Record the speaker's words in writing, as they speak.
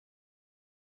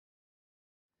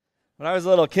When I was a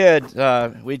little kid,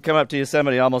 we'd come up to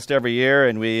Yosemite almost every year,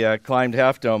 and we climbed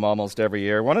Half Dome almost every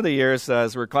year. One of the years,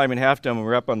 as we were climbing Half Dome and we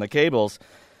were up on the cables,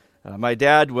 my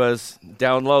dad was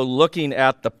down low looking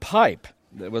at the pipe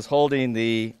that was holding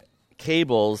the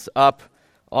cables up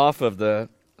off of the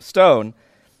stone,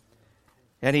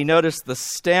 and he noticed the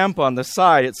stamp on the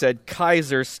side. It said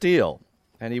Kaiser Steel,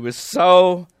 and he was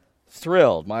so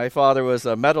thrilled. My father was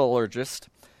a metallurgist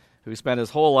who spent his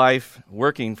whole life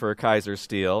working for Kaiser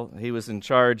Steel. He was in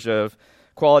charge of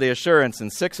quality assurance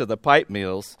in 6 of the pipe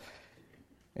mills,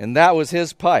 and that was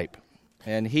his pipe.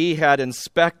 And he had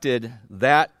inspected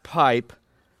that pipe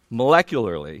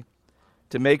molecularly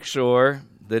to make sure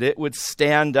that it would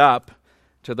stand up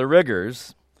to the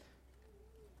rigors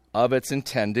of its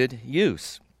intended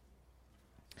use.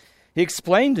 He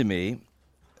explained to me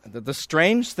that the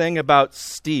strange thing about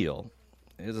steel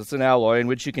is it's an alloy in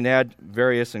which you can add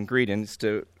various ingredients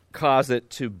to cause it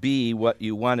to be what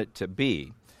you want it to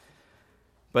be.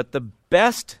 But the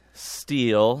best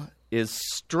steel is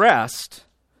stressed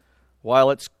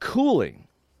while it's cooling.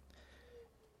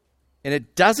 And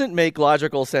it doesn't make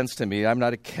logical sense to me. I'm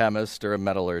not a chemist or a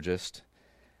metallurgist.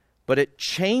 But it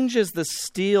changes the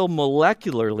steel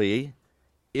molecularly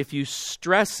if you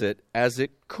stress it as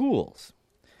it cools.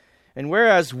 And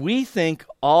whereas we think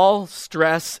all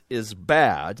stress is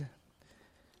bad,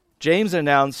 James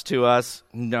announced to us,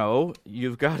 no,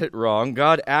 you've got it wrong.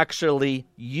 God actually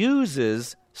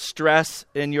uses stress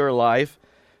in your life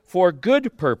for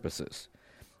good purposes.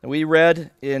 And we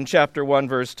read in chapter 1,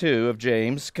 verse 2 of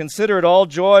James, "Consider it all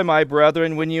joy, my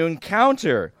brethren, when you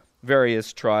encounter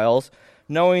various trials,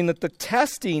 knowing that the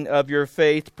testing of your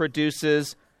faith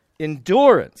produces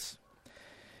endurance."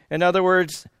 In other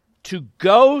words, to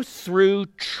go through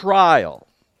trial,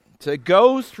 to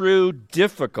go through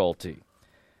difficulty,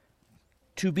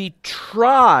 to be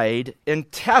tried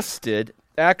and tested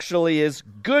actually is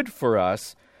good for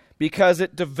us because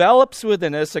it develops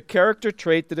within us a character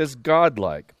trait that is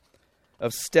godlike,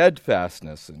 of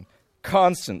steadfastness and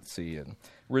constancy and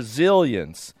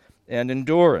resilience and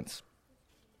endurance.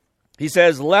 He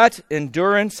says, "Let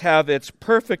endurance have its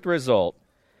perfect result,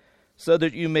 so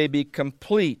that you may be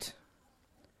complete,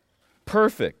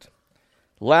 perfect,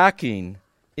 lacking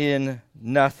in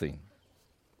nothing."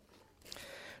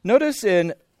 Notice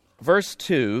in verse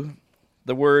 2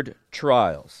 the word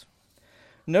trials.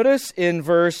 Notice in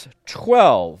verse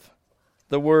 12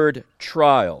 the word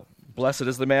trial. Blessed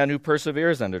is the man who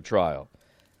perseveres under trial.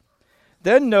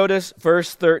 Then notice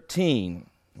verse 13,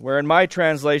 where in my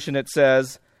translation it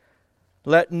says,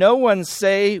 "Let no one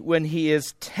say when he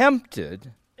is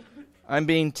tempted, I'm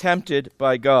being tempted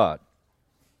by God."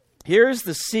 Here's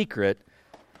the secret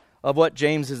of what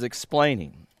James is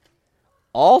explaining.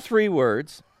 All 3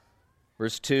 words,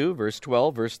 verse 2, verse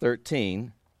 12, verse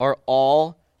 13, are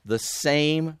all the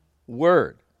same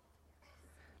word,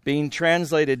 being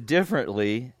translated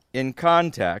differently in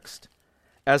context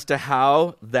as to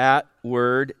how that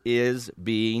word is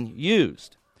being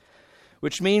used.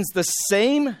 Which means the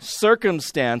same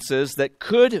circumstances that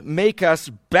could make us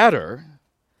better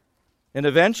and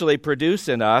eventually produce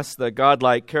in us the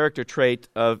godlike character trait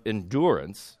of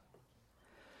endurance,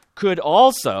 could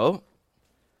also,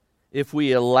 if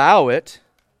we allow it,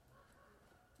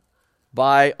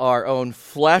 by our own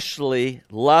fleshly,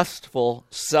 lustful,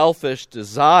 selfish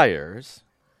desires,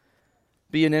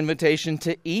 be an invitation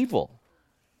to evil,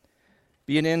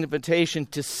 be an invitation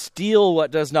to steal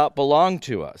what does not belong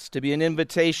to us, to be an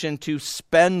invitation to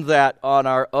spend that on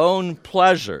our own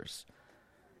pleasures.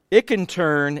 It can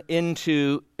turn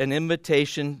into an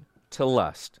invitation to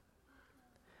lust.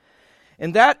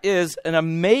 And that is an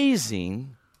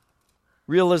amazing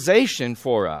realization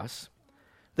for us,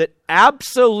 that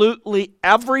absolutely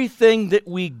everything that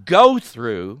we go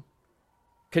through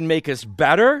can make us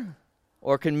better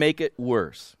or can make it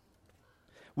worse.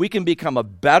 We can become a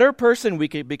better person, we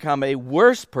can become a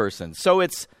worse person. So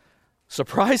it's,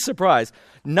 surprise, surprise,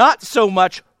 not so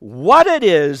much what it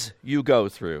is you go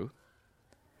through,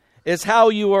 is how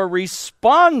you are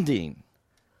responding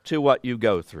to what you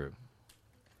go through.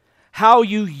 How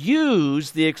you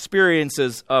use the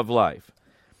experiences of life.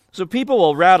 So people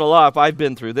will rattle off, I've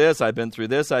been through this, I've been through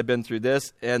this, I've been through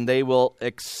this, and they will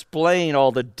explain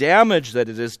all the damage that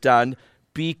it has done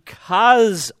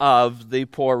because of the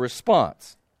poor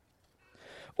response.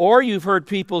 Or you've heard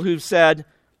people who've said,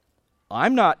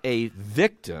 I'm not a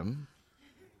victim,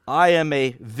 I am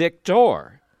a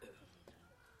victor.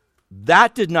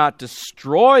 That did not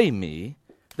destroy me.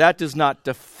 That does not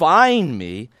define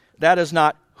me. That is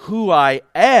not who I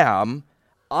am.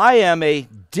 I am a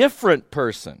different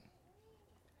person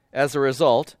as a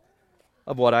result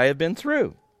of what I have been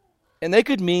through. And they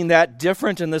could mean that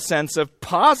different in the sense of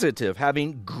positive,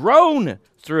 having grown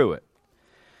through it.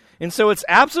 And so it's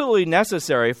absolutely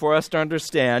necessary for us to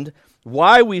understand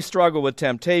why we struggle with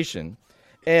temptation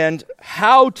and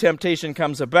how temptation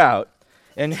comes about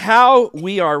and how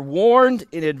we are warned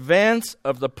in advance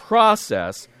of the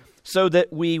process so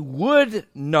that we would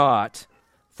not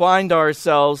find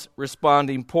ourselves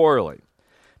responding poorly,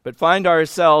 but find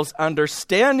ourselves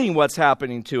understanding what's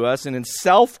happening to us and in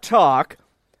self-talk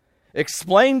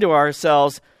explain to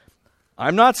ourselves,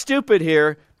 I'm not stupid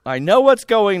here, I know what's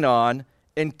going on,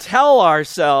 and tell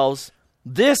ourselves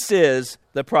this is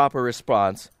the proper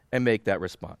response and make that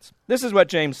response. This is what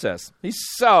James says. He's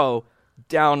so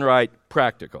downright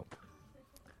practical.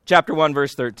 Chapter 1,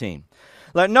 verse 13.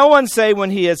 Let no one say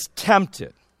when he is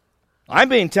tempted, I'm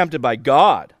being tempted by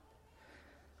God.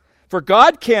 For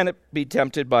God can't be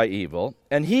tempted by evil,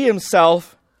 and he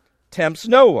himself tempts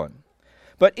no one.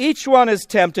 But each one is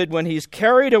tempted when he's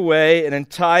carried away and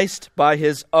enticed by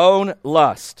his own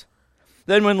lust.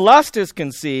 Then when lust is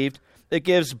conceived, it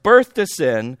gives birth to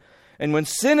sin, and when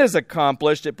sin is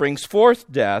accomplished, it brings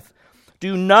forth death.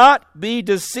 Do not be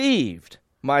deceived,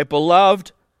 my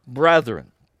beloved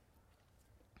brethren.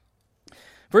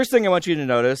 First thing I want you to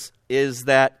notice is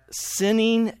that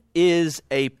sinning is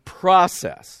a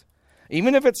process.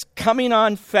 Even if it's coming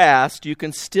on fast, you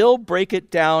can still break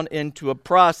it down into a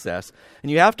process,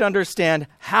 and you have to understand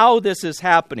how this is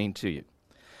happening to you.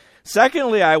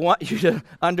 Secondly, I want you to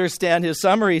understand his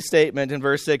summary statement in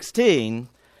verse 16.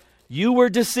 You were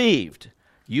deceived.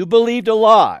 You believed a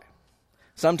lie.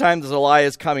 Sometimes the lie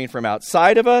is coming from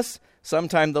outside of us.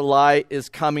 Sometimes the lie is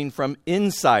coming from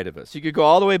inside of us. You could go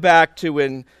all the way back to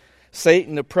when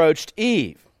Satan approached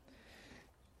Eve.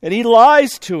 And he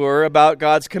lies to her about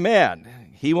God's command.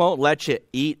 He won't let you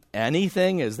eat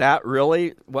anything. Is that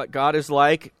really what God is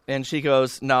like? And she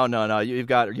goes, no,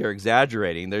 you're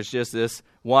exaggerating. There's just this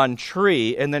one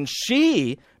tree. And then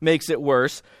she makes it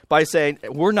worse by saying,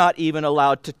 we're not even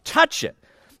allowed to touch it.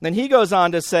 Then he goes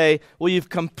on to say, well, you've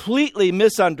completely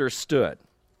misunderstood.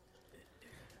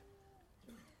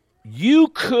 You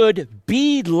could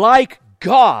be like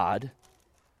God,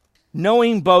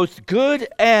 knowing both good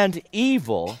and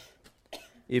evil,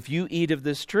 if you eat of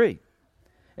this tree.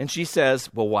 And she says,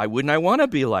 well, why wouldn't I want to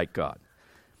be like God?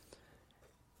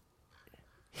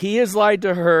 He has lied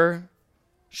to her.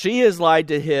 She has lied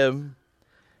to him.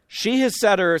 She has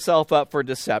set herself up for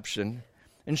deception.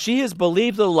 And she has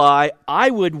believed the lie, I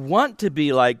would want to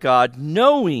be like God,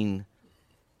 knowing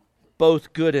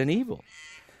both good and evil.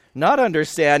 Not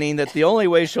understanding that the only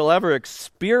way she'll ever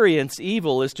experience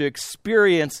evil is to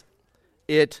experience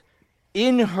it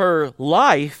in her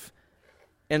life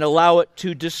and allow it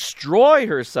to destroy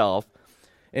herself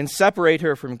and separate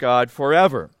her from God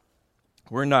forever.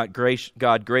 We're not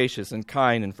God gracious and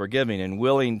kind and forgiving and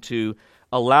willing to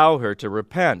allow her to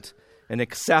repent and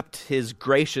accept his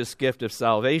gracious gift of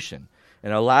salvation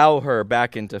and allow her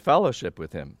back into fellowship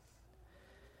with him.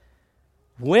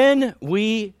 When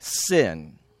we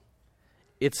sin,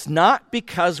 it's not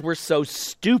because we're so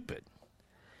stupid.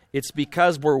 It's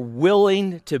because we're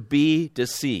willing to be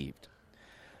deceived.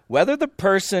 Whether the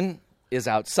person is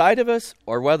outside of us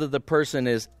or whether the person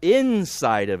is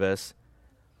inside of us,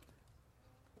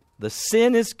 the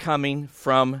sin is coming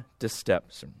from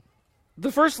deception.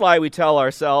 The first lie we tell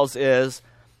ourselves is,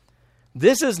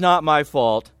 this is not my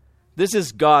fault, this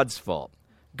is God's fault.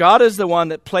 God is the one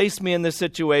that placed me in this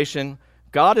situation.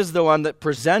 God is the one that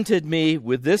presented me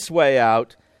with this way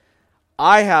out.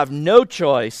 I have no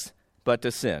choice but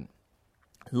to sin.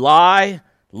 Lie,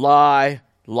 lie,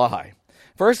 lie.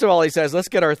 First of all, he says, let's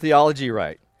get our theology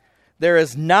right. There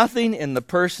is nothing in the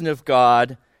person of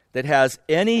God that has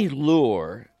any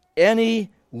lure,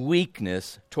 any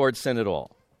weakness towards sin at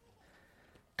all.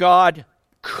 God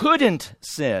couldn't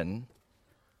sin,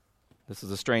 this is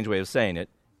a strange way of saying it,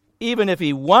 even if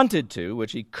he wanted to,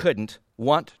 which he couldn't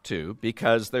want to,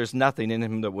 because there's nothing in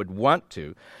him that would want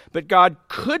to. But God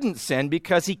couldn't sin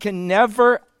because he can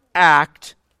never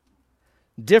act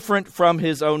different from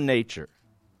his own nature.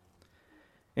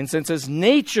 And since his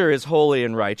nature is holy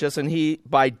and righteous, and he,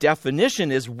 by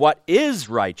definition, is what is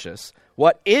righteous,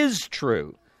 what is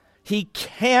true, he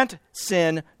can't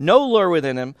sin, no lure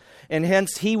within him, and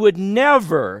hence he would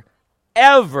never,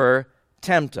 ever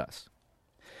tempt us.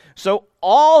 So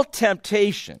all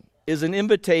temptation is an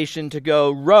invitation to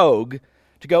go rogue,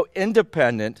 to go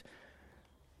independent,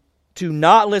 to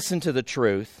not listen to the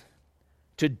truth,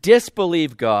 to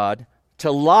disbelieve God,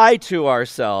 to lie to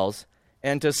ourselves,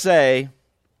 and to say,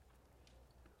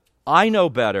 I know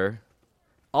better,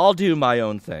 I'll do my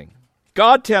own thing.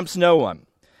 God tempts no one.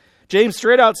 James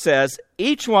straight out says,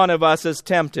 each one of us is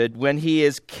tempted when he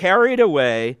is carried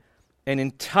away and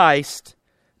enticed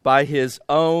by his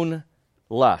own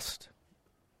lust.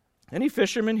 Any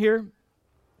fishermen here?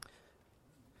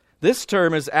 This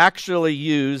term is actually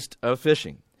used of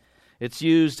fishing. It's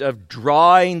used of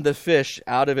drawing the fish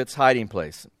out of its hiding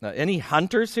place. Now, any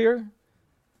hunters here?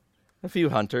 A few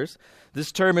hunters.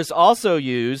 This term is also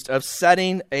used of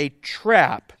setting a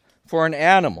trap for an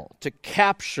animal to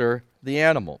capture the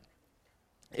animal.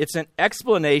 It's an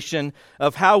explanation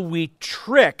of how we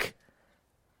trick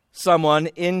someone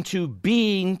into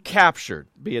being captured,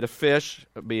 be it a fish,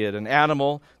 be it an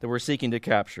animal that we're seeking to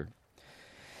capture.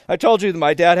 I told you that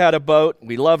my dad had a boat.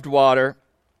 We loved water.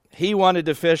 He wanted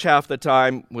to fish half the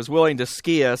time, was willing to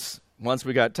ski us once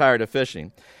we got tired of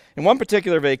fishing. In one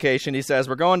particular vacation, he says,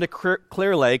 we're going to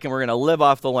Clear Lake and we're going to live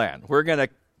off the land. We're going to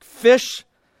fish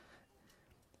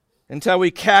until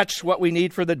we catch what we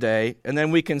need for the day, and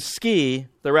then we can ski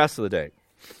the rest of the day.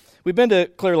 We've been to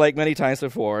Clear Lake many times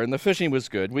before, and the fishing was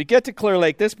good. We get to Clear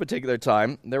Lake this particular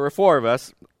time. There were 4 of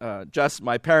us, just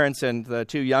my parents and the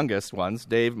 2 youngest ones,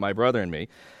 Dave, my brother, and me.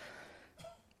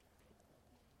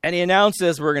 And he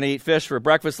announces we're going to eat fish for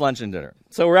breakfast, lunch, and dinner.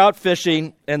 So we're out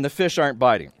fishing, and the fish aren't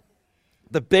biting.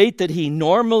 The bait that he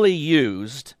normally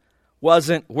used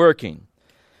wasn't working,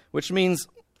 which means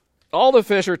all the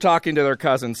fish are talking to their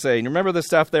cousins saying, remember the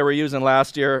stuff they were using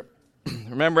last year?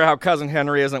 Remember how Cousin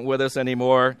Henry isn't with us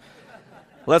anymore?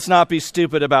 Let's not be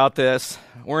stupid about this.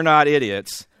 We're not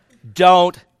idiots.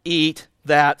 Don't eat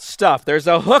that stuff. There's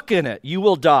a hook in it. You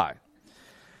will die.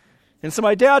 And so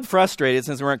my dad, frustrated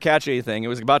since we weren't catching anything, it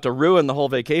was about to ruin the whole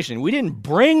vacation. We didn't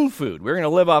bring food. We were going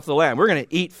to live off the land. We were going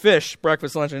to eat fish,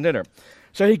 breakfast, lunch, and dinner.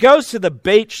 So he goes to the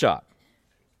bait shop.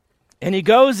 And he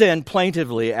goes in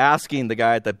plaintively asking the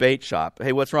guy at the bait shop,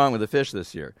 hey, what's wrong with the fish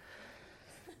this year?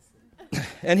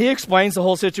 And he explains the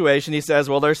whole situation. He says,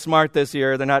 well, they're smart this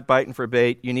year. They're not biting for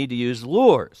bait. You need to use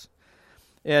lures.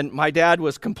 And my dad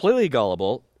was completely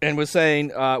gullible and was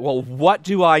saying, well, what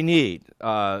do I need?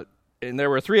 And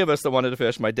there were 3 of us that wanted to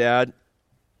fish, my dad,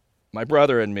 my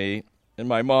brother, and me, and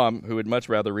my mom, who would much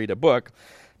rather read a book,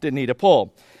 didn't need a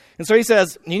pole. And so he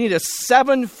says, you need a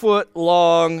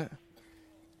 7-foot-long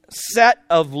set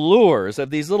of lures, of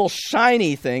these little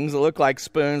shiny things that look like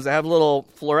spoons that have little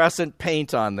fluorescent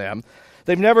paint on them.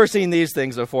 They've never seen these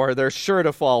things before. They're sure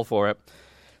to fall for it.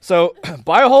 So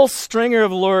buy a whole stringer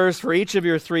of lures for each of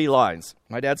your 3 lines.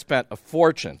 My dad spent a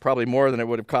fortune, probably more than it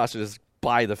would have cost to just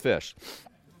buy the fish.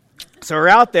 So we're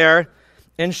out there,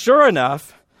 and sure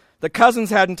enough, the cousins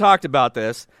hadn't talked about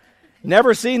this,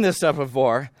 never seen this stuff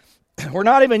before. We're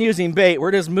not even using bait.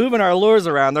 We're just moving our lures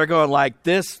around. They're going like,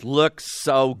 this looks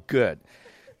so good.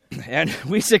 And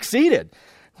we succeeded.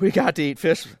 We got to eat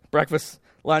fish, breakfast,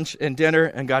 lunch, and dinner,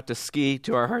 and got to ski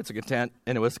to our heart's content,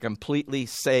 and it was a completely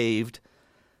saved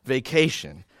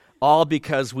vacation, all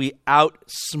because we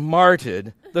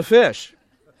outsmarted the fish.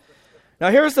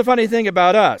 Now, here's the funny thing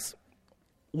about us.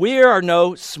 We are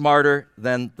no smarter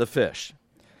than the fish.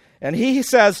 And he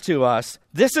says to us,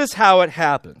 this is how it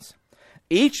happens.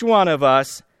 Each one of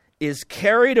us is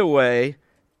carried away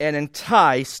and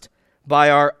enticed by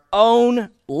our own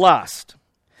lust.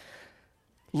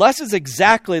 Lust is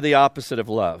exactly the opposite of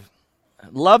love.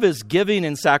 Love is giving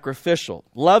and sacrificial.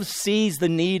 Love sees the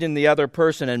need in the other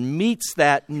person and meets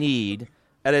that need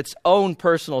at its own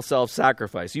personal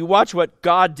self-sacrifice. You watch what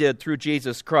God did through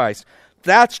Jesus Christ.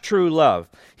 That's true love.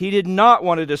 He did not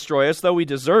want to destroy us, though we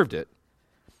deserved it.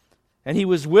 And he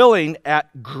was willing,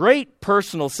 at great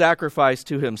personal sacrifice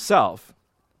to himself,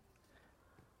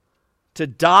 to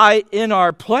die in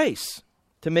our place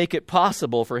to make it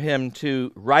possible for him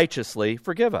to righteously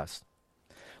forgive us.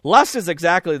 Lust is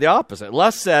exactly the opposite.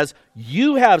 Lust says,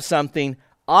 you have something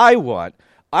I want.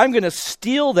 I'm going to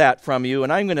steal that from you,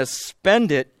 and I'm going to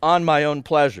spend it on my own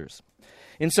pleasures.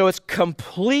 And so it's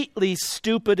completely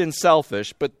stupid and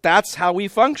selfish, but that's how we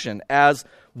function as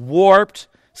warped,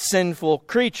 sinful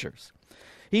creatures.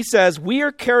 He says we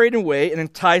are carried away and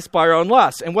enticed by our own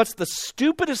lusts. And what's the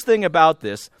stupidest thing about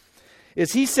this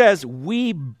is he says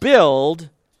we build,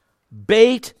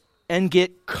 bait, and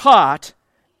get caught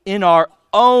in our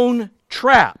own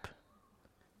trap.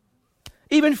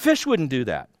 Even fish wouldn't do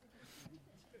that.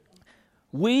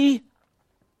 We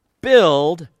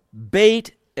build,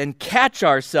 bait, and catch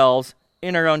ourselves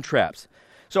in our own traps.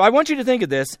 So I want you to think of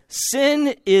this.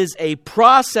 Sin is a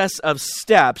process of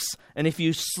steps, and if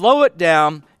you slow it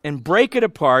down and break it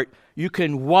apart, you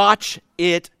can watch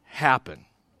it happen.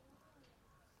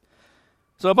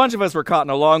 So a bunch of us were caught in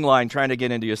a long line trying to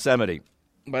get into Yosemite.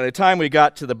 By the time we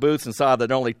got to the booths and saw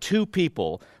that only 2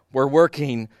 people were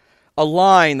working a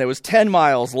line that was 10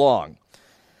 miles long,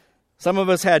 Some of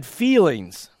us had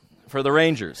feelings for the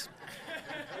Rangers.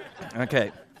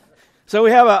 Okay. So we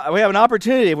have an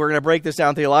opportunity. We're going to break this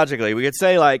down theologically. We could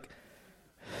say, like,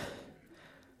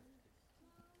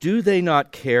 do they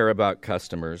not care about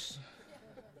customers?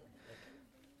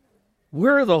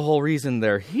 We're the whole reason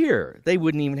they're here. They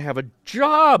wouldn't even have a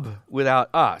job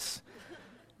without us.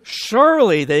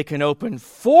 Surely they can open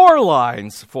 4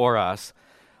 lines for us,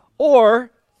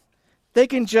 or they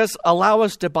can just allow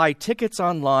us to buy tickets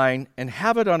online and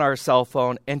have it on our cell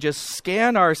phone and just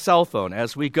scan our cell phone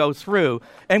as we go through,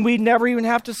 and we never even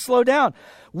have to slow down.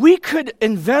 We could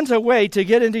invent a way to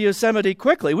get into Yosemite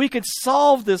quickly. We could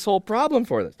solve this whole problem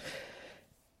for us.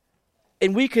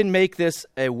 And we can make this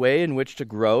a way in which to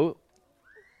grow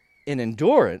in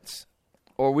endurance,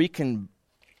 or we can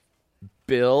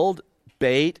build,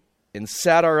 bait, and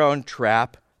set our own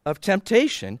trap of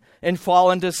temptation and fall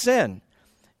into sin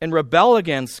and rebel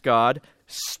against God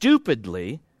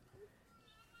stupidly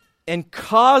and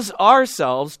cause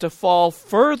ourselves to fall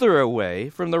further away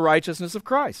from the righteousness of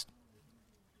Christ.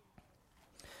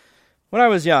 When I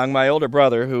was young, my older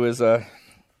brother, who is a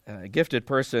gifted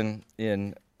person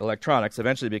in electronics,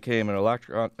 eventually became an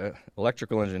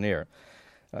electrical engineer.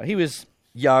 He was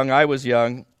young, I was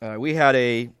young. We had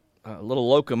a little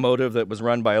locomotive that was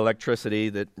run by electricity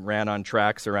that ran on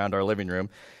tracks around our living room.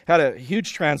 Had a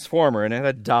huge transformer, and it had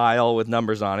a dial with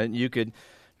numbers on it. And you could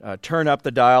turn up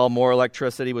the dial, more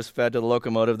electricity was fed to the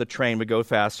locomotive, the train would go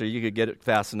faster. You could get it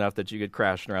fast enough that you could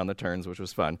crash around the turns, which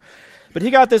was fun. But he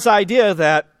got this idea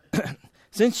that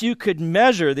since you could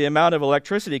measure the amount of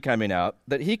electricity coming out,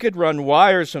 that he could run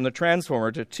wires from the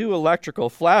transformer to 2 electrical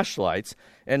flashlights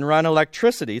and run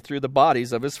electricity through the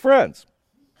bodies of his friends.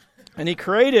 And he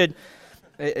created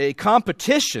a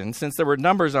competition, since there were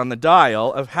numbers on the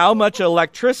dial, of how much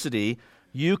electricity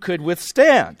you could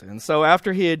withstand. And so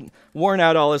after he had worn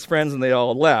out all his friends and they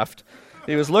all left,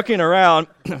 he was looking around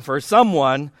for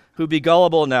someone who'd be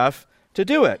gullible enough to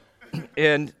do it.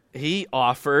 And he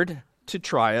offered to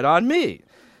try it on me.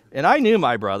 And I knew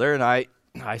my brother, and I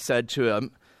said to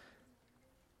him,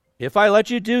 if I let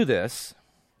you do this,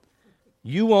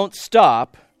 you won't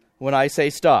stop when I say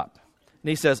stop. And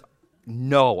he says,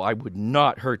 no, I would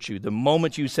not hurt you. The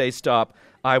moment you say stop,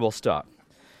 I will stop.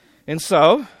 And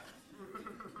so,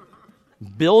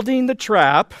 building the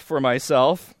trap for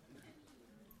myself,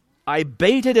 I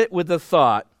baited it with the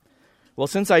thought, well,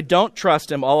 since I don't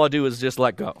trust him, all I'll do is just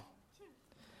let go.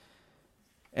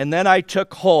 And then I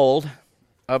took hold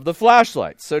of the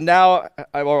flashlight. So now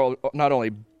I've not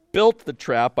only built the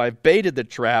trap, I've baited the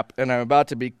trap, and I'm about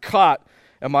to be caught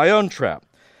in my own trap.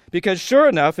 Because sure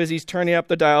enough, as he's turning up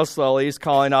the dial slowly, he's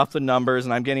calling off the numbers,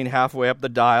 and I'm getting halfway up the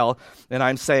dial, and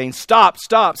I'm saying, stop,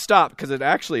 stop, stop, because it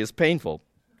actually is painful.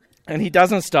 And he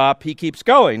doesn't stop, he keeps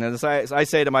going. And as I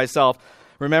say to myself,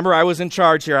 remember, I was in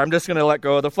charge here, I'm just going to let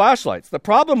go of the flashlights. The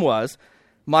problem was,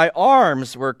 my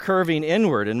arms were curving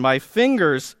inward, and my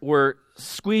fingers were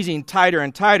squeezing tighter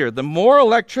and tighter. The more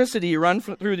electricity you run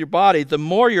through your body, the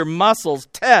more your muscles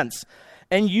tense,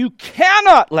 and you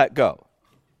cannot let go.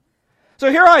 So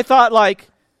here I thought, like,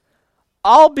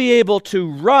 I'll be able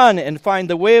to run and find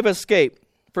the way of escape.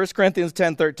 1 Corinthians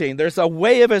 10:13. There's a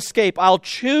way of escape. I'll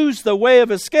choose the way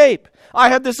of escape. I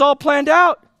had this all planned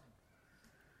out.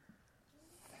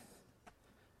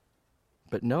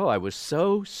 But no, I was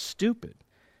so stupid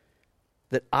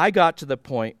that I got to the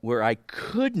point where I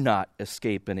could not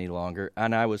escape any longer,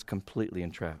 and I was completely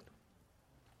entrapped.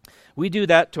 We do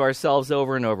that to ourselves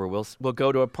over and over. We'll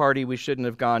go to a party we shouldn't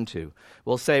have gone to.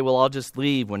 We'll say, well, I'll just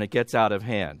leave when it gets out of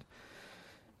hand.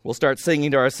 We'll start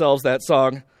singing to ourselves that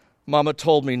song, Mama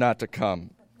Told Me Not to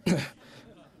Come.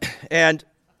 And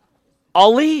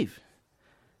I'll leave.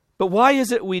 But why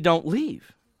is it we don't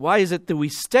leave? Why is it that we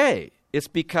stay? It's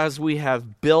because we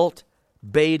have built,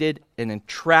 baited, and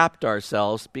entrapped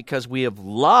ourselves because we have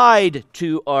lied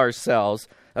to ourselves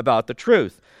about the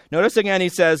truth. Notice again, he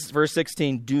says, verse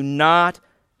 16, do not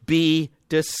be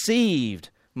deceived,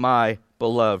 my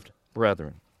beloved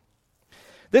brethren.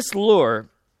 This lure,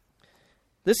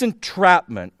 this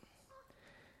entrapment,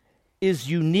 is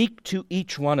unique to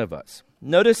each one of us.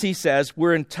 Notice he says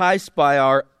we're enticed by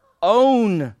our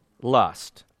own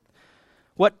lust.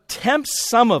 What tempts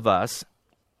some of us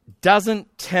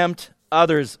doesn't tempt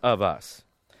others of us.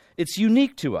 It's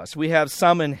unique to us. We have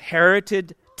some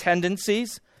inherited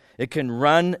tendencies. It can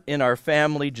run in our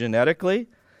family genetically.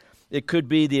 It could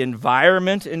be the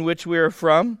environment in which we are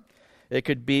from. It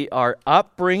could be our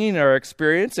upbringing, our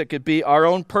experience. It could be our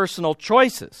own personal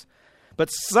choices. But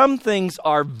some things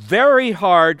are very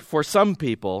hard for some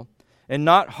people and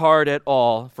not hard at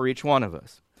all for each one of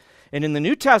us. And in the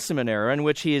New Testament era, in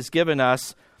which he has given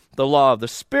us the law of the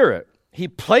Spirit, He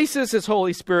places his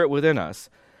Holy Spirit within us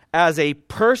as a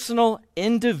personal,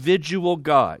 individual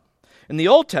God. In the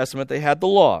Old Testament, they had the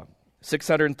law,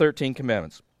 613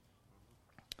 commandments.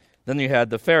 Then you had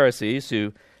the Pharisees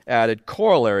who added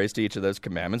corollaries to each of those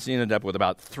commandments. You ended up with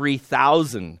about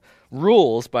 3,000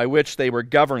 rules by which they were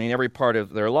governing every part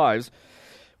of their lives,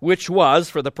 which was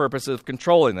for the purpose of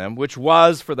controlling them, which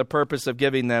was for the purpose of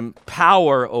giving them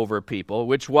power over people,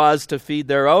 which was to feed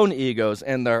their own egos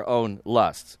and their own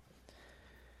lusts.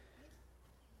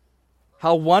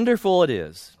 How wonderful it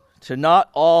is to not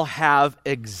all have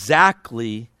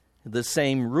exactly the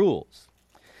same rules,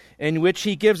 in which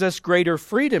he gives us greater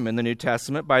freedom in the New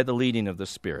Testament by the leading of the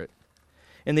Spirit.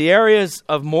 In the areas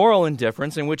of moral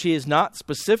indifference in which he has not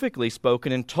specifically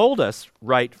spoken and told us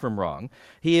right from wrong,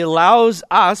 he allows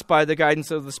us, by the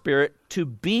guidance of the Spirit, to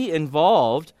be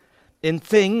involved in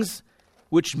things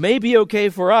which may be okay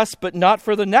for us, but not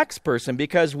for the next person,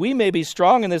 because we may be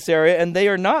strong in this area and they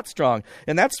are not strong.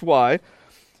 And that's why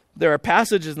there are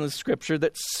passages in the Scripture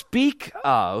that speak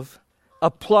of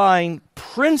applying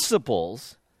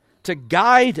principles to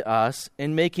guide us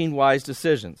in making wise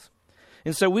decisions.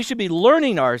 And so we should be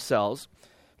learning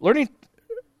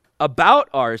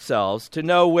about ourselves to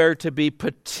know where to be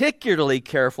particularly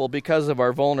careful because of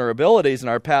our vulnerabilities and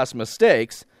our past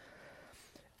mistakes,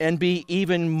 and be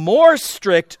even more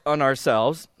strict on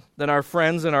ourselves than our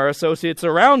friends and our associates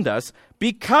around us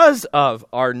because of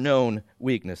our known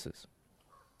weaknesses.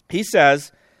 He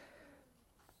says,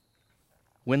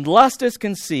 when lust is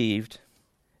conceived,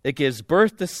 it gives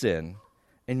birth to sin,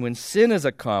 and when sin is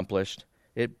accomplished,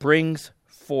 it brings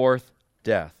forth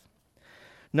death.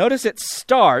 Notice it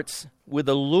starts with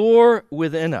a lure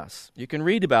within us. You can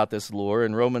read about this lure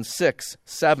in Romans 6,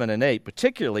 7, and 8,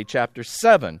 particularly chapter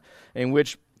 7, in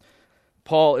which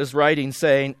Paul is writing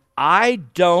saying, I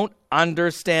don't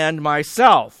understand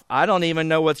myself. I don't even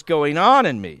know what's going on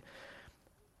in me.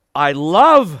 I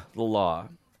love the law,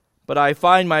 but I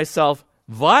find myself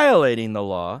violating the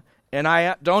law, and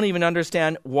I don't even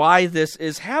understand why this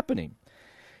is happening.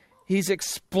 He's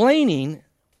explaining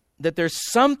that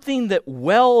there's something that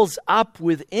wells up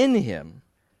within him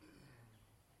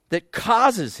that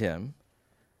causes him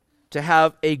to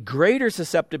have a greater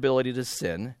susceptibility to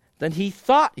sin than he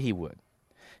thought he would.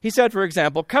 He said, for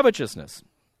example, covetousness,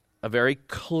 a very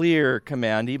clear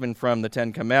command even from the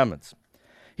Ten Commandments.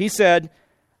 He said,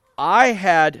 I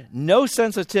had no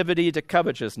sensitivity to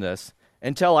covetousness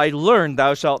until I learned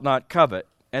thou shalt not covet.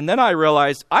 And then I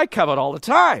realized I covet all the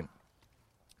time.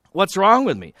 What's wrong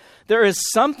with me? There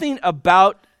is something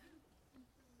about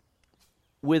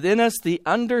within us the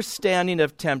understanding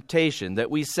of temptation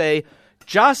that we say,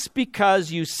 just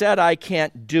because you said I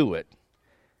can't do it,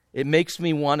 it makes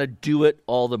me want to do it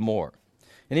all the more.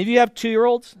 Any of you have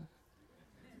 2-year-olds?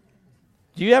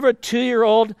 Do you have a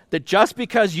 2-year-old that just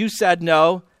because you said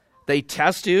no, they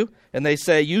test you and they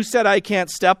say, you said I can't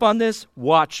step on this?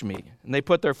 Watch me. And they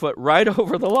put their foot right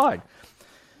over the line.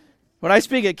 When I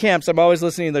speak at camps, I'm always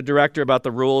listening to the director about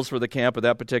the rules for the camp of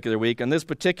that particular week. And this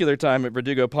particular time at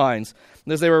Verdugo Pines,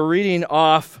 as they were reading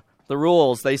off the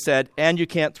rules, they said, and you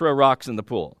can't throw rocks in the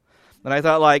pool. And I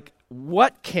thought,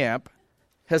 what camp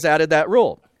has added that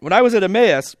rule? When I was at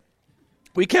Emmaus,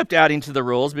 we kept adding to the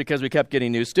rules because we kept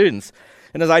getting new students.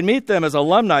 And as I meet them as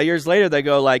alumni, years later, they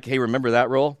go hey, remember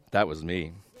that rule? That was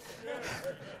me.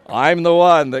 I'm the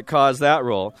one that caused that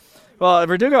rule. Well, at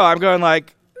Verdugo, I'm going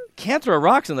can't throw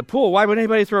rocks in the pool. Why would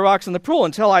anybody throw rocks in the pool?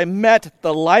 Until I met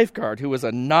the lifeguard, who was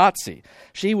a Nazi.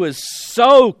 She was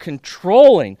so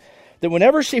controlling that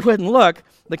whenever she wouldn't look,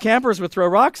 the campers would throw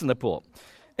rocks in the pool.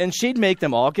 And she'd make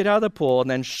them all get out of the pool,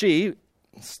 and then she,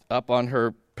 up on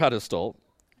her pedestal,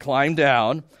 climbed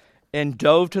down and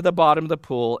dove to the bottom of the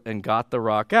pool and got the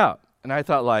rock out. And I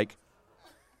thought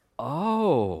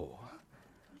oh.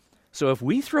 So if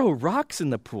we throw rocks in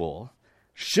the pool,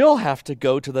 she'll have to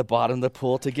go to the bottom of the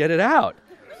pool to get it out.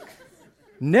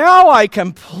 Now I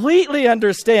completely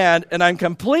understand, and I'm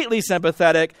completely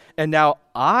sympathetic, and now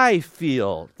I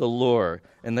feel the lure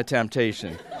and the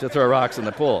temptation to throw rocks in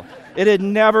the pool. It had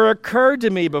never occurred to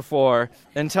me before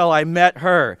until I met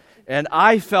her, and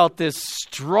I felt this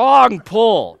strong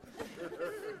pull.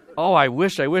 Oh, I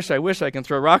wish I can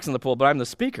throw rocks in the pool, but I'm the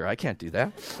speaker. I can't do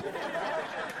that.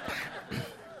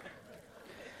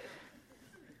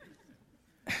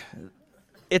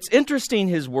 It's interesting,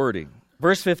 his wording.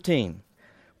 Verse 15.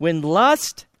 When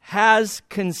lust has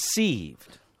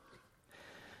conceived.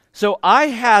 So I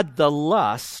had the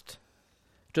lust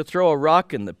to throw a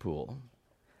rock in the pool,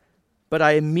 but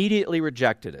I immediately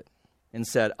rejected it and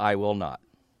said, I will not.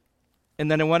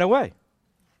 And then it went away.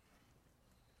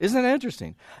 Isn't that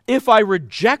interesting? If I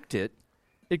reject it,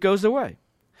 it goes away.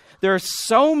 There are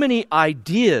so many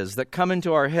ideas that come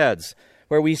into our heads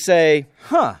where we say,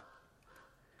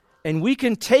 and we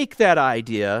can take that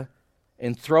idea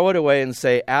and throw it away and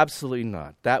say, absolutely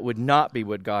not. That would not be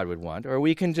what God would want. Or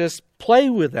we can just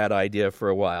play with that idea for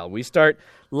a while. We start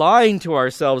lying to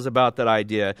ourselves about that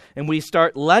idea, and we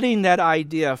start letting that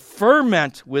idea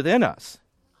ferment within us.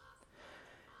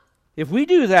 If we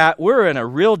do that, we're in a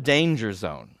real danger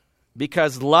zone,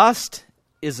 because lust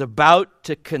is about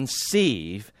to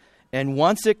conceive, and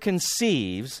once it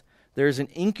conceives, there's an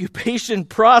incubation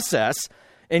process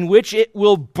in which it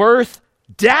will birth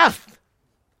death.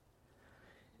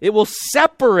 It will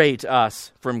separate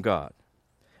us from God,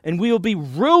 and we will be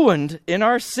ruined in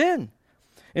our sin.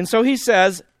 And so he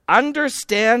says,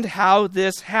 understand how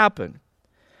this happened.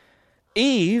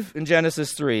 Eve, in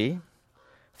Genesis 3,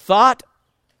 thought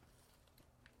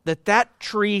that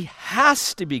tree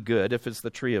has to be good if it's the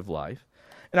tree of life,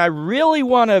 and I really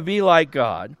want to be like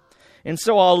God, and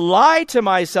so I'll lie to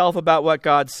myself about what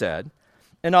God said,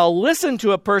 and I'll listen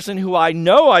to a person who I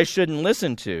know I shouldn't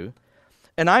listen to,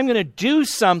 and I'm going to do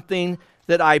something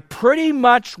that I pretty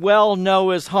much well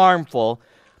know is harmful,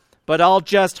 but I'll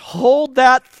just hold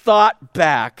that thought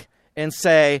back and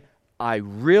say, I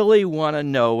really want to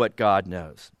know what God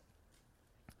knows.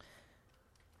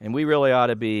 And we really ought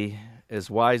to be as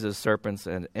wise as serpents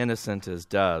and innocent as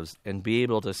doves and be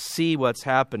able to see what's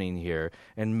happening here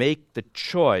and make the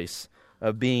choice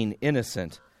of being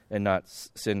innocent and not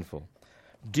sinful.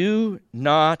 Do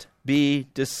not be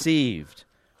deceived,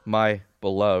 my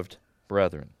beloved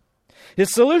brethren.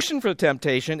 His solution for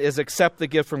temptation is accept the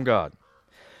gift from God.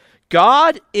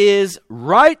 God is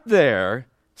right there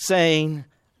saying,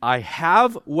 I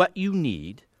have what you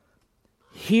need.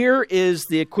 Here is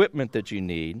the equipment that you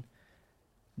need.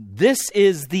 This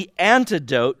is the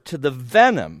antidote to the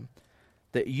venom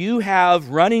that you have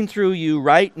running through you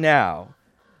right now.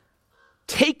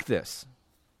 Take this.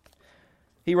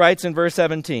 He writes in verse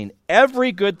 17,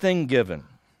 every good thing given,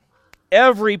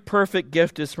 every perfect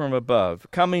gift is from above,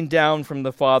 coming down from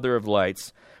the Father of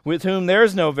lights, with whom there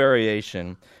is no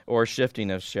variation or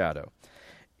shifting of shadow.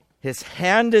 His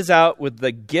hand is out with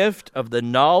the gift of the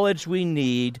knowledge we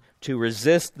need to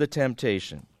resist the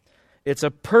temptation. It's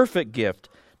a perfect gift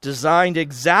designed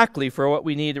exactly for what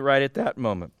we need right at that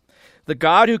moment. The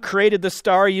God who created the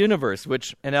starry universe,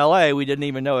 which in LA we didn't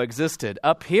even know existed,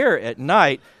 up here at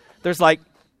night, there's like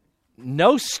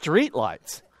no street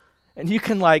lights. And you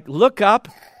can like look up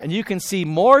and you can see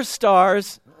more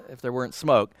stars, if there weren't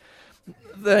smoke,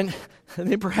 than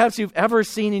perhaps you've ever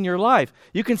seen in your life.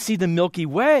 You can see the Milky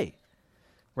Way.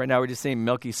 Right now we're just seeing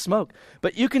milky smoke.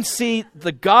 But you can see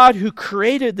the God who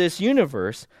created this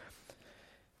universe,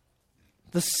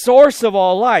 the source of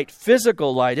all light,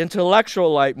 physical light,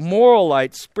 intellectual light, moral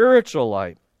light, spiritual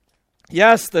light.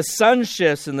 Yes, the sun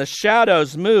shifts and the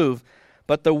shadows move,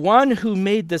 but the one who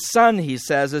made the sun, he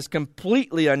says, is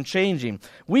completely unchanging.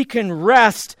 We can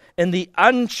rest in the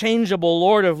unchangeable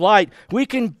Lord of light. We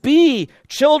can be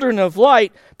children of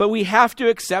light, but we have to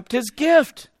accept his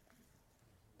gift.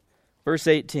 Verse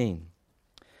 18,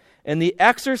 in the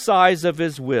exercise of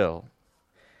his will,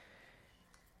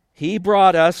 he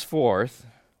brought us forth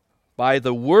by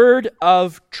the word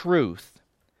of truth,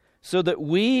 so that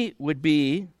we would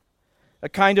be a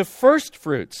kind of first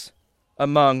fruits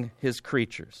among his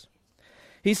creatures.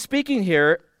 He's speaking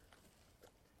here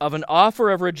of an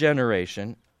offer of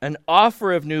regeneration, an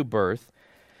offer of new birth,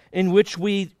 in which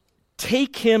we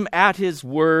take him at his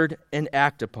word and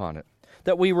act upon it.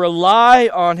 That we rely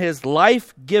on his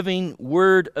life-giving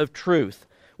word of truth,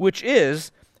 which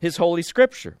is his Holy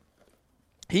Scripture.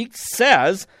 He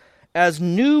says, as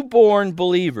newborn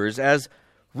believers, as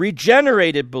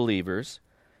regenerated believers,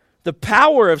 the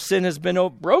power of sin has been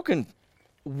broken.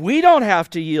 We don't have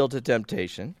to yield to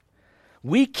temptation.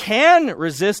 We can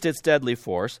resist its deadly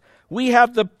force. We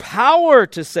have the power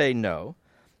to say no.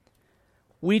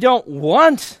 We don't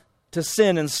want to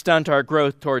sin and stunt our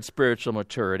growth towards spiritual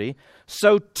maturity.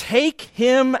 So take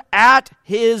him at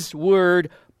his word.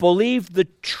 Believe the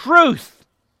truth.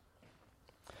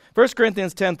 1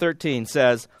 Corinthians 10:13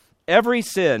 says, every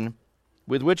sin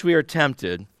with which we are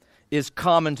tempted is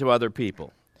common to other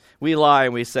people. We lie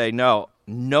and we say, no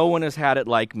one has had it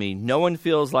like me. No one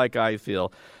feels like I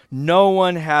feel. No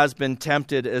one has been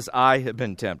tempted as I have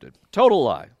been tempted. Total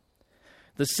lie.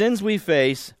 The sins we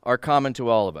face are common to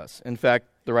all of us. In fact,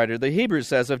 the writer of the Hebrews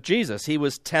says of Jesus, he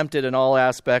was tempted in all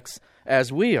aspects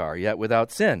as we are, yet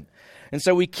without sin. And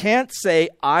so we can't say,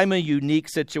 I'm a unique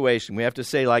situation. We have to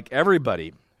say, like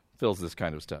everybody feels this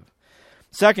kind of stuff.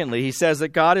 Secondly, he says that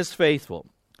God is faithful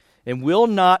and will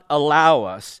not allow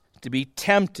us to be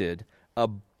tempted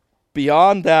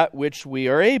beyond that which we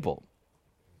are able.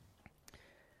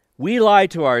 We lie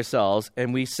to ourselves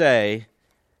and we say,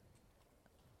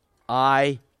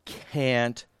 I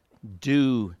can't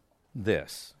do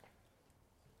this.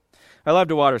 I love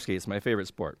to water ski. It's my favorite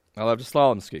sport. I love to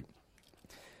slalom ski.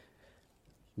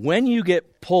 When you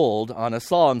get pulled on a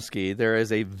slalom ski, there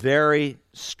is a very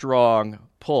strong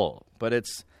pull, but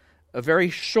it's a very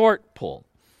short pull.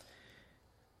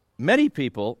 Many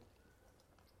people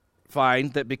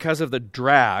find that because of the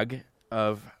drag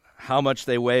of how much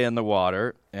they weigh in the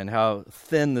water and how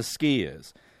thin the ski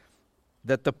is,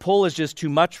 that the pull is just too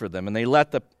much for them, and they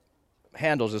let the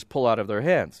handles just pull out of their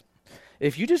hands.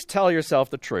 If you just tell yourself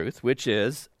the truth, which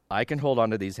is, I can hold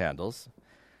onto these handles,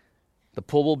 the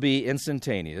pull will be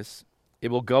instantaneous, it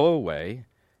will go away,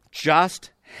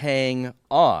 just hang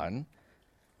on,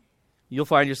 you'll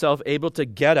find yourself able to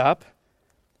get up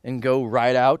and go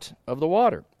right out of the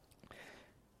water.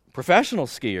 Professional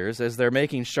skiers, as they're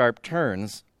making sharp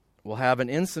turns, will have an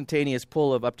instantaneous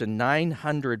pull of up to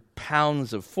 900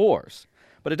 pounds of force.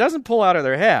 But it doesn't pull out of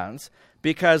their hands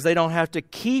because they don't have to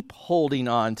keep holding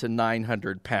on to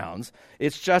 900 pounds.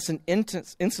 It's just an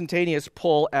instantaneous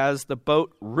pull as the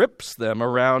boat rips them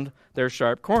around their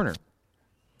sharp corner.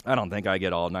 I don't think I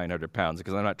get all 900 pounds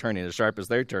because I'm not turning as sharp as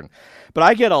they turn. But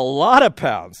I get a lot of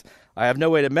pounds. I have no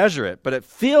way to measure it, but it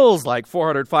feels like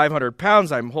 400, 500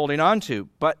 pounds I'm holding on to.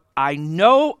 But I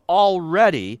know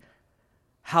already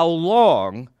how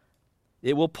long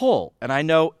it will pull. And I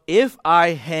know if I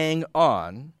hang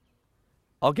on,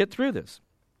 I'll get through this.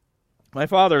 My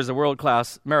father is a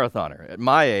world-class marathoner. At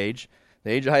my age,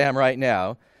 the age I am right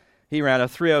now, he ran a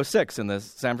 3:06 in the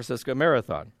San Francisco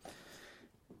Marathon.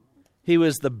 He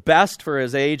was the best for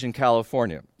his age in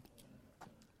California.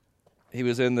 He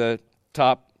was in the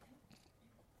top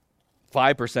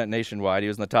 5% nationwide. He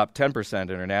was in the top 10%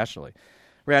 internationally.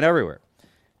 Ran everywhere.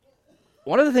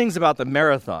 One of the things about the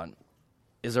marathon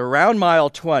is around mile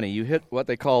 20, you hit what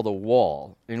they call the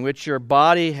wall, in which your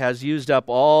body has used up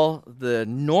all the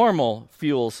normal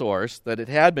fuel source that it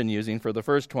had been using for the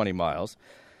first 20 miles,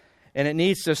 and it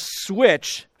needs to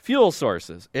switch fuel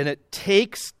sources. And it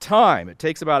takes time. It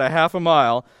takes about a half a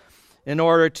mile in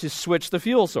order to switch the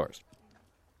fuel source.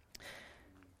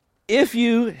 If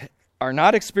you are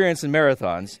not experienced in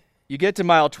marathons, you get to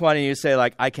mile 20, you say,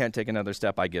 like, I can't take another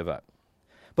step, I give up.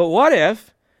 But what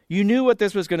if you knew what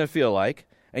this was going to feel like,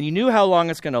 and you knew how long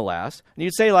it's going to last, and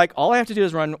you'd say, like, all I have to do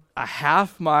is run a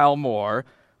half mile more,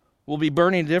 we'll be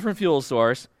burning a different fuel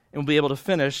source, and we'll be able to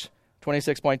finish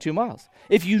 26.2 miles.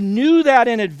 If you knew that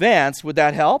in advance, would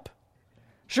that help?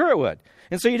 Sure it would.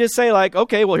 And so you just say, like,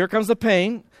 okay, well, here comes the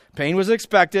pain. Pain was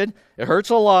expected. It hurts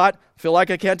a lot. Feel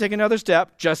like I can't take another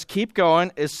step. Just keep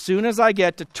going. As soon as I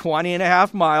get to 20 and a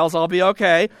half miles, I'll be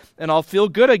okay, and I'll feel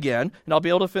good again, and I'll be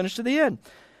able to finish to the end.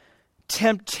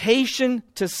 Temptation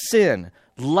to sin.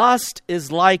 Lust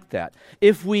is like that.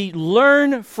 If we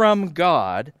learn from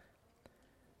God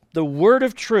the word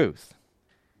of truth,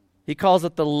 he calls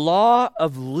it the law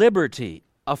of liberty,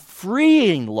 a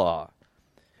freeing law.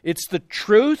 It's the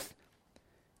truth,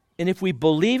 and if we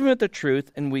believe him at the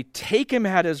truth and we take him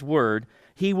at his word,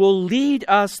 he will lead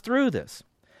us through this.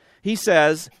 He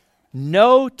says,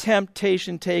 no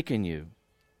temptation taken you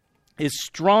is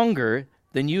stronger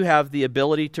than you have the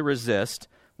ability to resist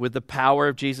with the power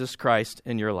of Jesus Christ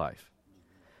in your life.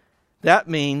 That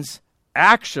means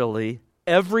actually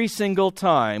every single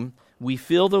time we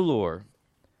feel the lure,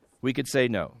 we could say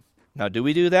no. Now, do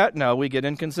we do that? No, we get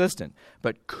inconsistent.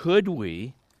 But could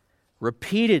we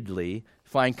repeatedly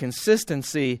find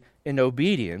consistency in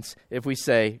obedience if we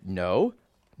say no,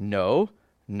 no,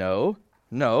 no,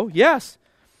 no, yes?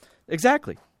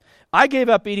 Exactly. I gave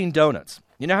up eating donuts.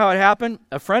 You know how it happened?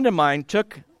 A friend of mine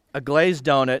took a glazed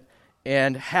donut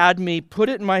and had me put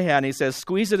it in my hand. He says,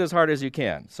 squeeze it as hard as you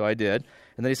can. So I did.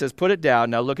 And then he says, put it down.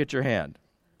 Now look at your hand.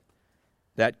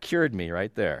 That cured me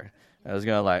right there. I was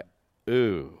going like,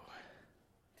 ooh,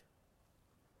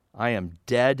 I am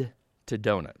dead to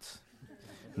donuts.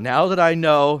 Now that I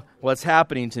know what's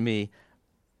happening to me,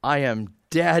 I am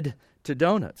dead to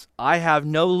donuts. I have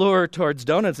no lure towards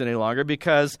donuts any longer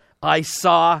because I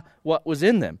saw what was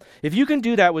in them. If you can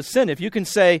do that with sin, if you can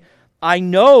say, I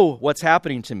know what's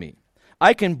happening to me,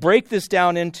 I can break this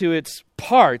down into its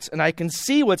parts and I can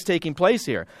see what's taking place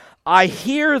here. I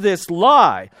hear this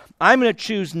lie. I'm going to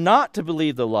choose not to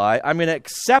believe the lie. I'm going to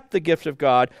accept the gift of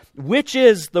God, which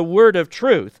is the word of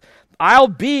truth. I'll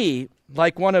be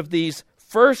like one of these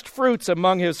first fruits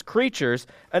among his creatures,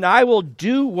 and I will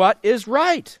do what is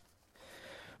right.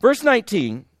 Verse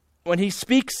 19, when he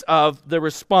speaks of the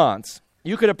response,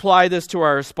 You could apply this to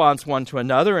our response one to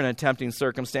another in a tempting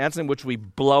circumstance in which we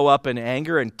blow up in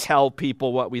anger and tell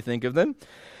people what we think of them.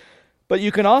 But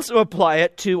you can also apply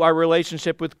it to our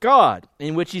relationship with God,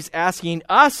 in which he's asking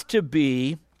us to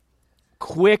be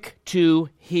quick to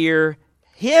hear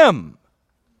him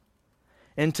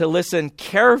and to listen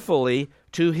carefully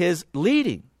to his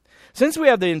leading. Since we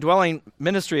have the indwelling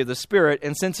ministry of the Spirit,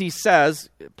 and since he says,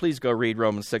 please go read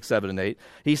Romans 6, 7, and 8,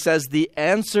 he says the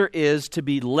answer is to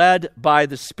be led by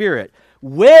the Spirit.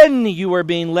 When you are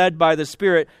being led by the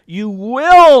Spirit, you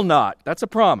will not, that's a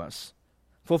promise,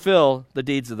 fulfill the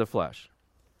deeds of the flesh.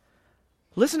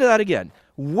 Listen to that again.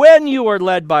 When you are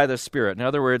led by the Spirit, in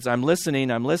other words, I'm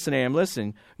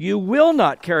listening, you will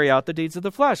not carry out the deeds of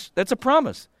the flesh. That's a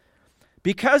promise.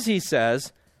 Because he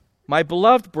says, my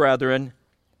beloved brethren,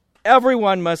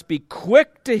 everyone must be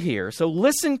quick to hear. So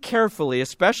listen carefully,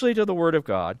 especially to the word of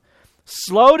God.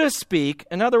 Slow to speak.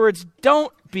 In other words,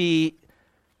 don't be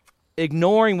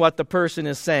ignoring what the person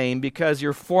is saying because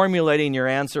you're formulating your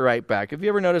answer right back. Have you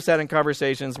ever noticed that in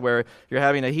conversations where you're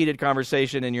having a heated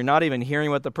conversation and you're not even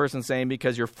hearing what the person's saying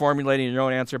because you're formulating your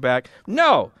own answer back?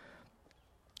 No.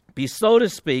 Be slow to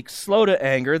speak, slow to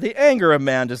anger. The anger of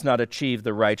man does not achieve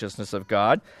the righteousness of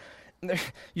God.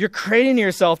 You're creating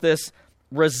yourself this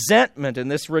resentment and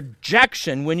this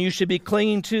rejection when you should be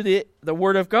clinging to the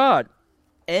word of God.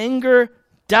 Anger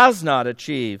does not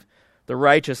achieve the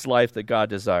righteous life that God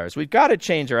desires. We've got to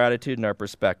change our attitude and our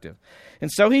perspective.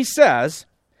 And so he says,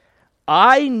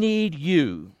 I need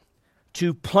you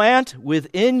to plant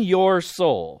within your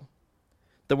soul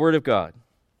the word of God.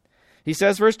 He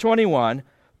says, verse 21,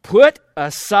 put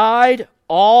aside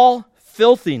all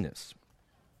filthiness.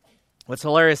 What's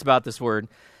hilarious about this word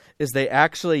is they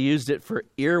actually used it for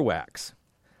earwax.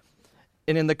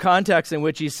 And in the context in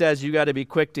which he says you got to be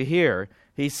quick to hear,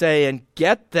 he's saying,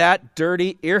 get that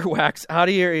dirty earwax out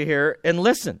of your ear and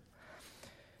listen.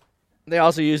 They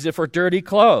also used it for dirty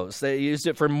clothes. They used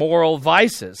it for moral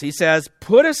vices. He says,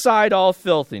 put aside all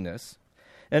filthiness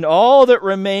and all that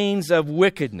remains of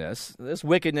wickedness. This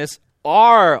wickedness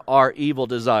are our evil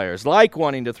desires, like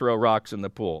wanting to throw rocks in the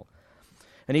pool.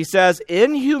 And he says,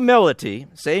 in humility,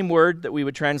 same word that we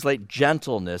would translate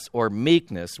gentleness or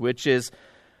meekness, which is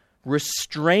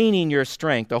restraining your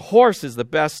strength. A horse is the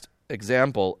best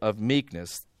example of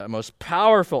meekness, a most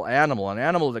powerful animal, an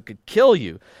animal that could kill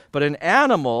you, but an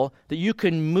animal that you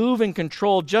can move and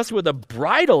control just with a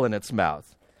bridle in its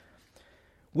mouth.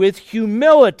 With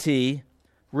humility,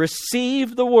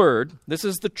 receive the word, this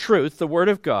is the truth, the word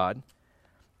of God,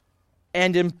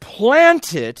 and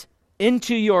implant it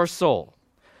into your soul.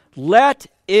 Let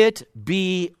it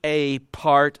be a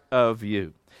part of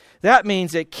you. That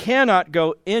means it cannot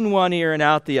go in one ear and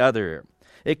out the other ear.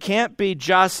 It can't be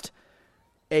just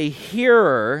a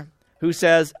hearer who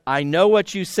says, I know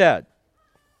what you said.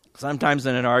 Sometimes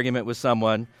in an argument with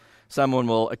someone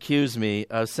will accuse me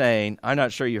of saying, I'm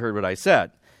not sure you heard what I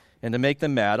said. And to make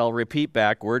them mad, I'll repeat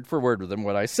back word for word with them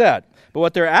what I said. But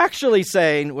what they're actually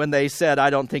saying when they said, I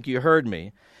don't think you heard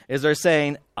me, is they're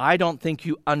saying, I don't think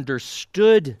you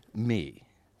understood me.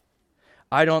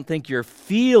 I don't think you're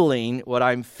feeling what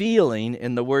I'm feeling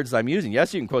in the words I'm using.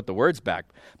 Yes, you can quote the words back,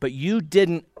 but you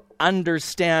didn't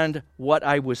understand what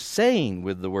I was saying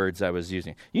with the words I was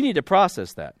using. You need to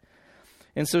process that.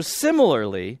 And so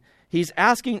similarly, he's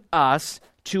asking us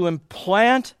to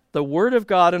implant the Word of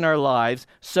God in our lives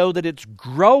so that it's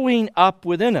growing up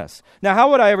within us. Now,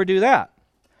 how would I ever do that?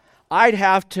 I'd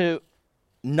have to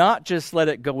not just let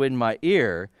it go in my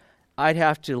ear, I'd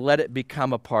have to let it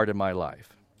become a part of my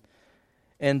life.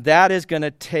 And that is going to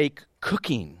take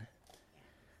cooking.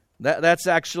 That's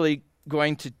actually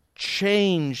going to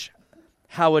change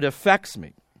how it affects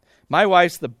me. My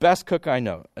wife's the best cook I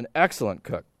know, an excellent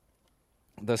cook.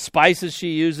 The spices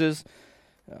she uses,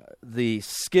 the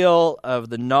skill of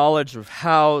the knowledge of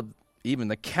how even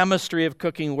the chemistry of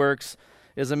cooking works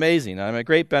is amazing. I'm a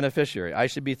great beneficiary. I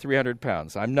should be 300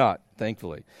 pounds. I'm not,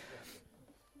 thankfully.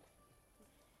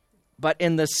 But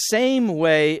in the same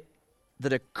way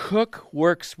that a cook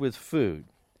works with food,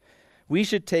 we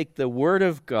should take the Word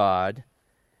of God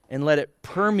and let it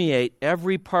permeate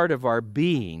every part of our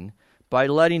being by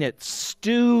letting it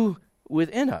stew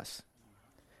within us,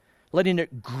 letting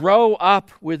it grow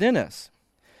up within us.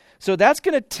 So that's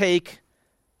going to take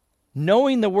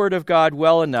knowing the Word of God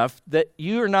well enough that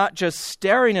you're not just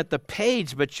staring at the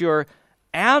page, but you're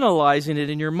analyzing it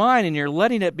in your mind and you're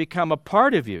letting it become a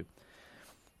part of you.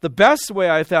 The best way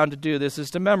I found to do this is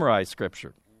to memorize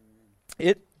Scripture.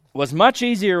 It was much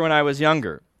easier when I was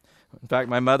younger. In fact,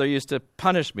 my mother used to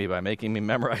punish me by making me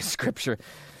memorize Scripture.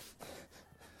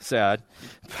 Sad.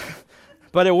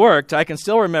 But it worked. I can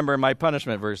still remember my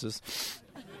punishment verses.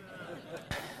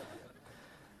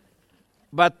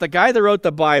 But the guy that wrote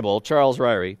the Bible, Charles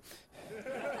Ryrie,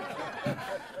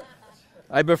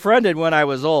 I befriended when I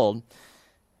was old,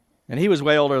 and he was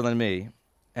way older than me.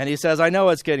 And he says, I know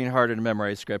it's getting harder to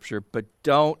memorize Scripture, but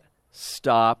don't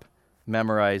stop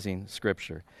memorizing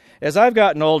Scripture. As I've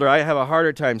gotten older, I have a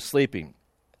harder time sleeping.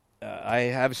 I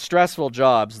have stressful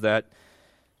jobs that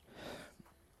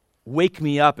wake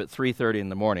me up at 3:30 in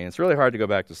the morning. It's really hard to go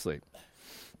back to sleep.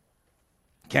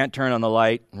 Can't turn on the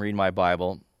light and read my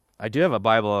Bible. I do have a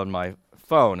Bible on my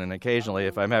phone, and occasionally,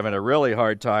 if I'm having a really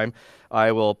hard time,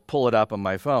 I will pull it up on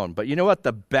my phone. But you know what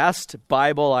the best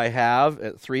Bible I have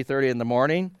at 3:30 in the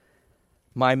morning?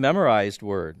 My memorized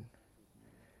word.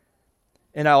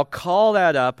 And I'll call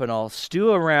that up and I'll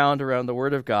stew around the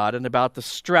Word of God and about the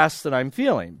stress that I'm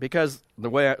feeling. Because the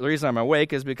reason I'm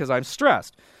awake is because I'm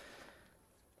stressed.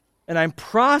 And I'm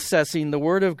processing the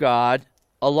Word of God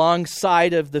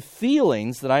alongside of the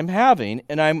feelings that I'm having,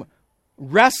 and I'm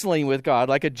wrestling with God,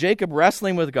 like a Jacob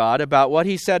wrestling with God about what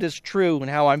he said is true and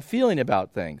how I'm feeling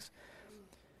about things.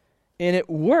 And it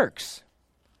works.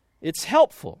 It's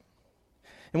helpful.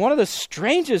 And one of the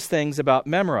strangest things about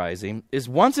memorizing is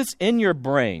once it's in your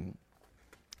brain,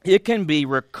 it can be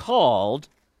recalled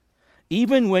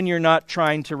even when you're not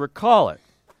trying to recall it.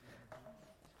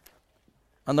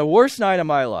 On the worst night of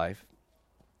my life,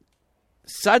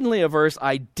 suddenly a verse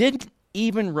I didn't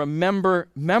even remember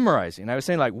memorizing. I was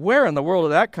saying, like, where in the world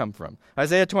did that come from?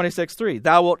 Isaiah 26:3,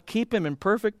 thou wilt keep him in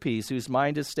perfect peace whose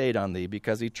mind is stayed on thee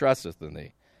because he trusteth in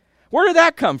thee. Where did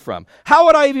that come from? How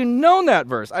would I have even known that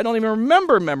verse? I don't even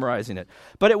remember memorizing it.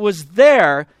 But it was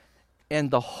there,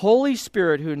 and the Holy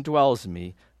Spirit who indwells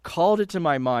me called it to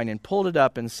my mind and pulled it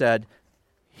up and said,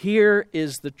 here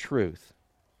is the truth.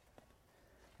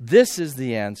 This is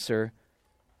the answer.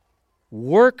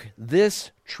 Work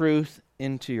this truth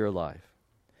into your life.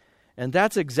 And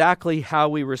that's exactly how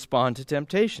we respond to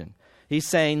temptation. He's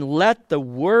saying, let the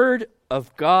Word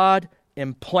of God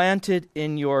implanted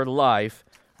in your life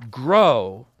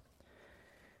grow.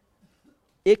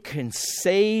 It can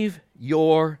save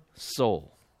your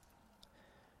soul.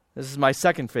 This is my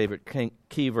second favorite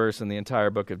key verse in the entire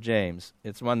book of James.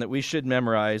 It's one that we should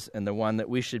memorize and the one that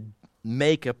we should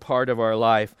make a part of our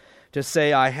life, to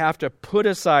say, I have to put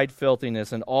aside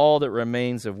filthiness and all that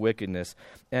remains of wickedness,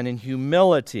 and in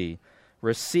humility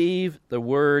receive the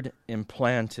word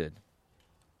implanted,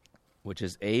 which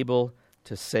is able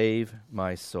to save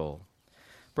my soul.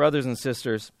 Brothers and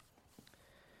sisters,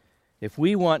 if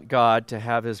we want God to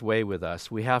have his way with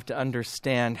us, we have to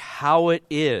understand how it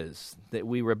is that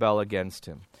we rebel against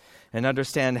him, and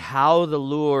understand how the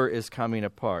lure is coming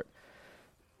apart,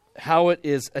 how it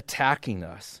is attacking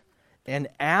us, and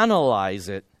analyze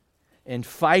it and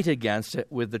fight against it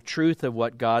with the truth of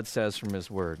what God says from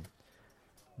his word.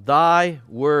 Thy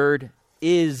word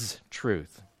is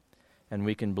truth, and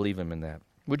we can believe him in that.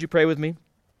 Would you pray with me?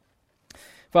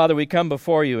 Father, we come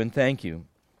before you and thank you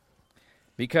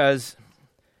because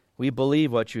we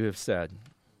believe what you have said.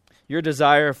 Your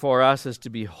desire for us is to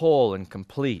be whole and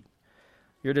complete.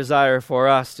 Your desire for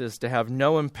us is to have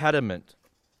no impediment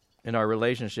in our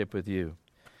relationship with you.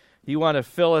 You want to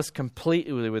fill us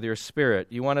completely with your Spirit.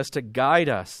 You want us to guide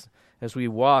us as we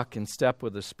walk in step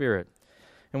with the Spirit.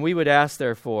 And we would ask,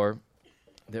 therefore,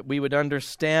 that we would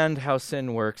understand how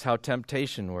sin works, how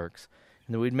temptation works,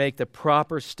 and that we'd make the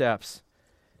proper steps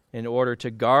in order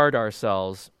to guard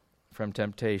ourselves from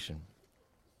temptation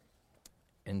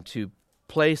and to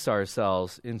place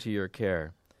ourselves into your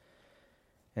care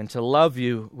and to love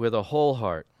you with a whole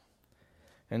heart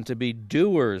and to be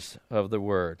doers of the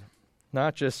word,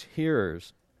 not just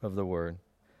hearers of the word.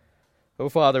 Oh,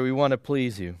 Father, we want to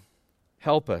please you.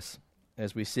 Help us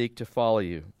as we seek to follow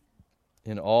you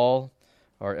in all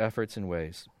our efforts and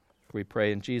ways. We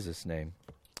pray in Jesus' name.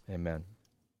 Amen.